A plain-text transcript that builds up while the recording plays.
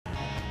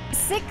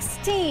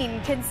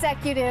16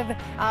 consecutive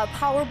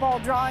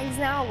Powerball drawings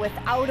now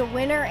without a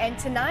winner, and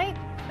tonight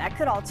that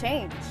could all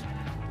change.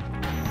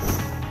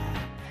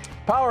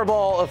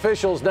 Powerball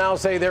officials now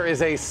say there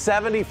is a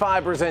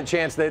 75%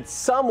 chance that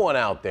someone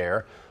out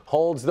there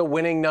holds the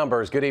winning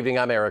numbers. Good evening,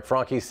 I'm Eric.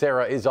 FRANKE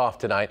Sarah is off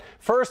tonight.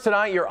 First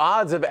tonight, your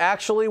odds of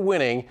actually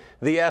winning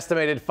the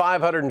estimated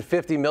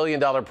 $550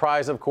 million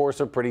prize, of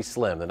course, are pretty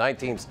slim. The night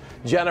team's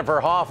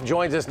Jennifer Hoff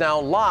joins us now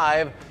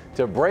live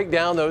to break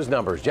down those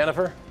numbers.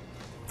 Jennifer?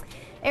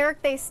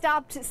 Eric, they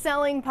stopped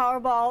selling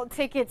Powerball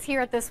tickets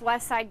here at this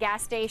West Side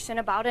gas station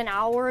about an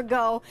hour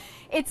ago.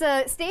 It's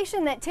a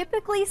station that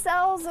typically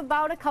sells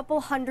about a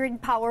couple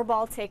hundred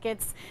Powerball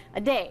tickets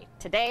a day.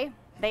 Today,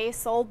 they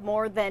sold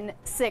more than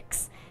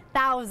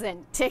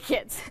 6,000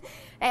 tickets.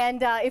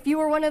 And if you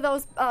were one of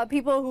those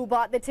people who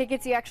bought the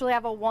tickets, you actually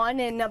have a 1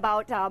 in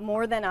about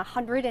more than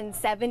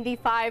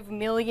 175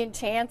 million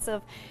chance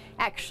of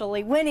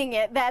actually winning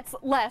it. That's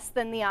less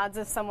than the odds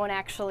of someone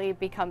actually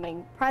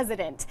becoming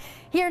president.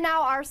 Here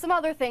now are some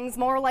other things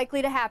more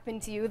likely to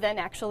happen to you than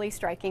actually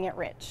striking it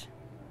rich.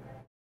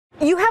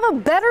 You have a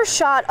better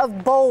shot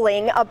of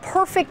bowling a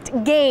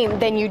perfect game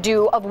than you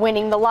do of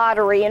winning the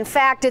lottery. In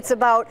fact, it's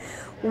about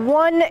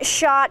 1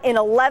 shot in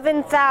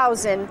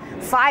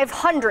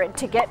 11,500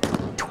 to get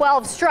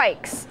 12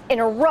 strikes in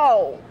a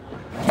row.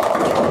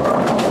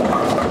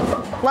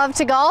 Love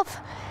to golf?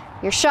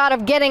 Your shot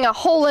of getting a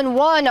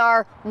hole-in-one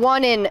are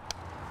 1 in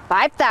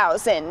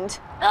 5,000.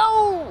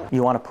 Oh!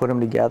 You want to put them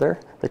together.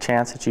 The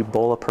chance that you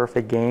bowl a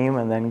perfect game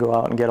and then go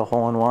out and get a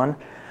hole-in-one,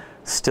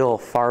 still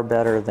far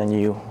better than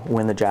you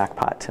win the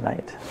jackpot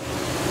tonight.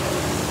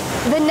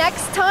 The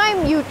next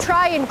time you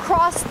try and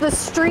cross the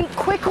street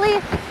quickly,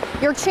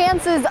 your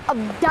chances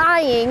of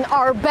dying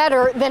are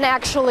better than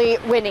actually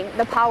winning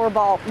the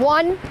Powerball.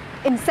 1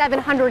 in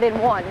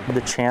 701.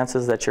 The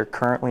chances that you're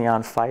currently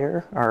on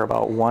fire are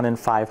about 1 in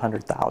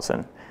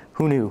 500,000.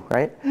 Who knew,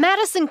 right?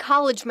 Madison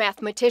College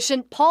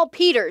mathematician Paul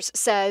Peters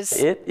says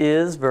it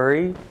is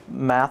very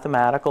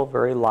mathematical,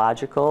 very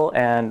logical,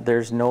 and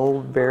there's no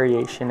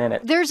variation in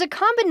it. There's a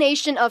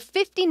combination of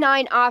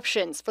 59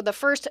 options for the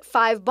first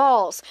 5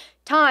 balls,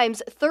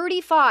 times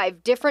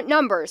 35 different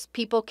numbers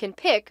people can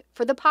pick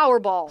for the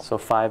Powerball. So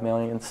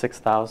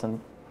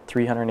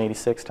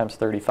 5,006,386 times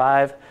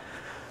 35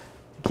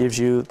 gives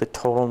you the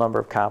total number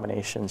of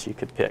combinations you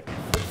could pick.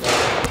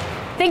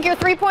 Think your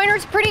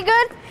three-pointer's pretty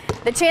good?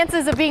 The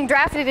chances of being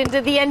drafted into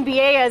the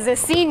NBA as a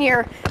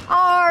senior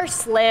are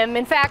slim.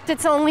 In fact,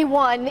 it's only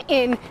 1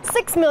 in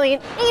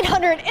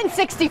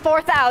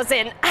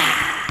 6,864,000.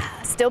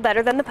 Still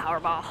better than the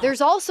Powerball. There's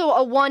also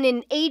a 1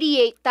 in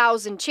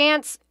 88,000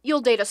 chance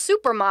you'll date a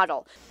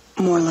supermodel.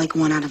 More like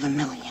 1 out of a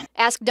million.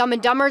 Ask Dumb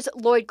and Dumber's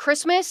Lloyd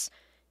Christmas.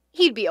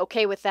 He'd be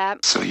okay with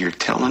that. So you're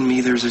telling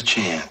me there's a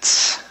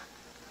chance?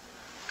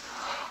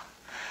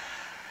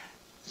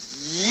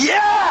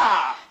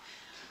 Yeah!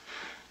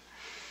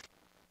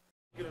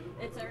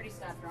 It's already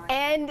stopped drawing.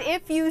 And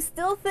if you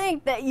still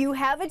think that you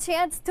have a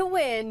chance to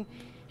win,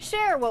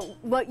 share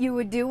what you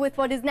would do with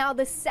what is now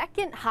the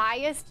second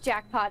highest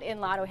jackpot in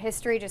Lotto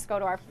history. Just go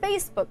to our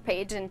Facebook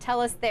page and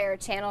tell us there,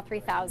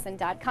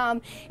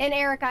 channel3000.com. And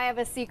Eric, I have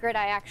a secret.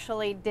 I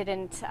actually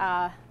didn't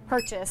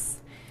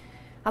purchase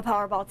a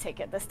Powerball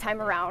ticket this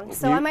time around,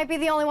 so I might be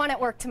the only one at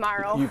work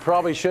tomorrow. You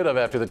probably should have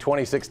after the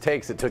 26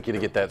 takes it took you to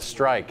get that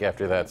strike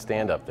after that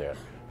stand-up there.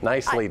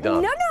 Nicely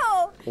done. No.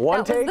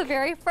 One take? That was the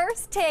very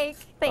first take.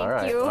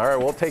 Thank you. All right,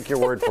 we'll take your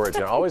word for it,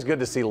 Jennifer. Always good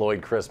to see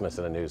Lloyd Christmas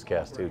in a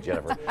newscast, too,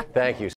 Jennifer. Thank you.